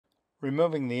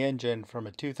Removing the engine from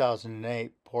a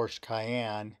 2008 Porsche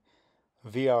Cayenne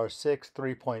VR6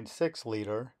 3.6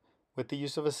 liter with the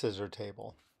use of a scissor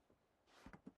table.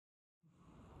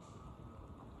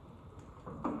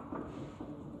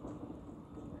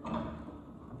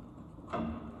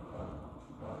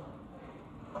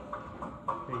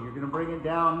 Okay, you're going to bring it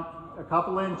down a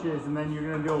couple inches and then you're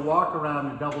going to do a walk around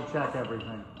and double check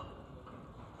everything.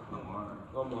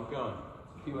 Oh my God,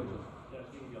 2 inches. Yeah,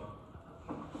 keep going.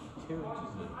 2 inches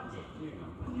is a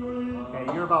few.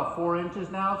 Okay, you're about 4 inches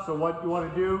now, so what you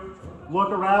want to do,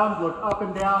 look around, look up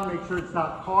and down, make sure it's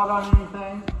not caught on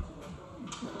anything.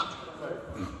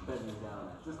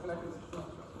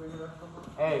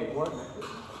 Hey, what?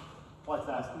 What's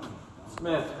that?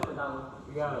 Smith,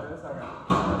 you got it.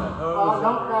 Oh,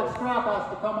 no, that strap has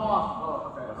to come off.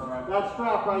 Oh, okay. All right. That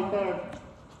strap right there.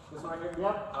 This one right here?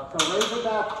 Yep. So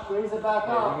raise it back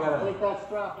Yeah, up, you gotta- take that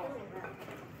strap off.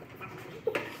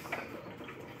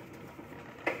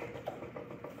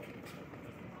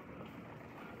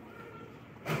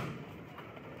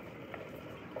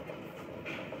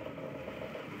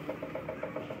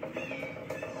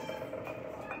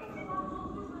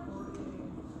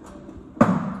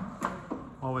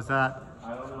 What was that?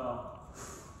 I don't know.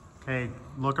 Okay,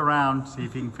 look around, see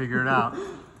if you can figure it out.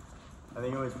 I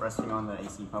think it was resting on the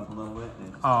AC pump a little bit. And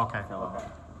it just Oh, okay. fell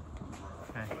off.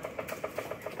 Okay.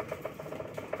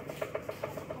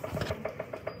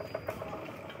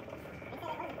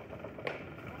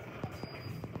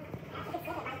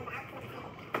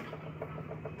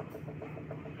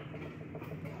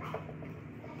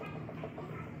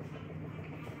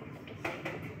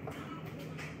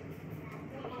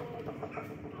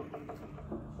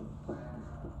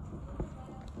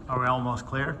 Are we almost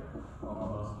clear?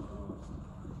 Almost.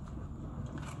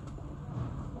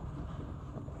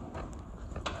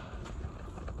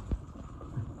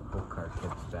 Whole car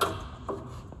tips back.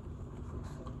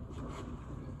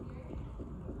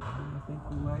 I think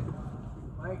we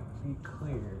might be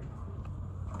clear.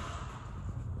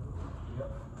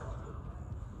 Yep.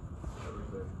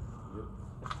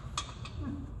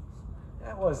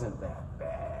 That wasn't that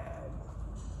bad.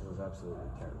 It was absolutely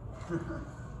terrible.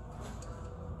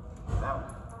 That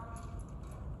one.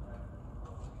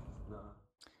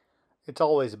 It's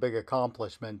always a big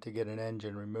accomplishment to get an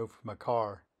engine removed from a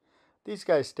car. These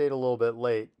guys stayed a little bit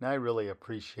late, and I really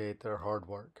appreciate their hard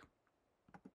work.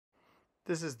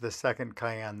 This is the second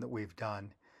Cayenne that we've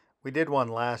done. We did one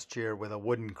last year with a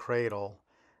wooden cradle,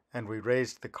 and we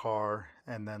raised the car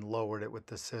and then lowered it with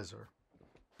the scissor.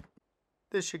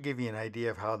 This should give you an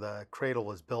idea of how the cradle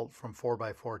was built from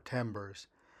 4x4 timbers.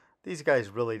 These guys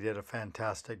really did a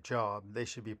fantastic job. They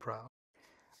should be proud.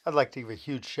 I'd like to give a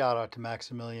huge shout out to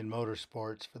Maximilian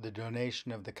Motorsports for the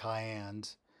donation of the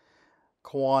Cayennes,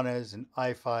 Kiwanis and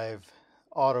i5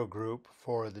 Auto Group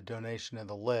for the donation of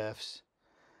the lifts,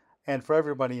 and for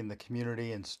everybody in the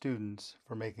community and students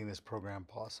for making this program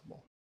possible.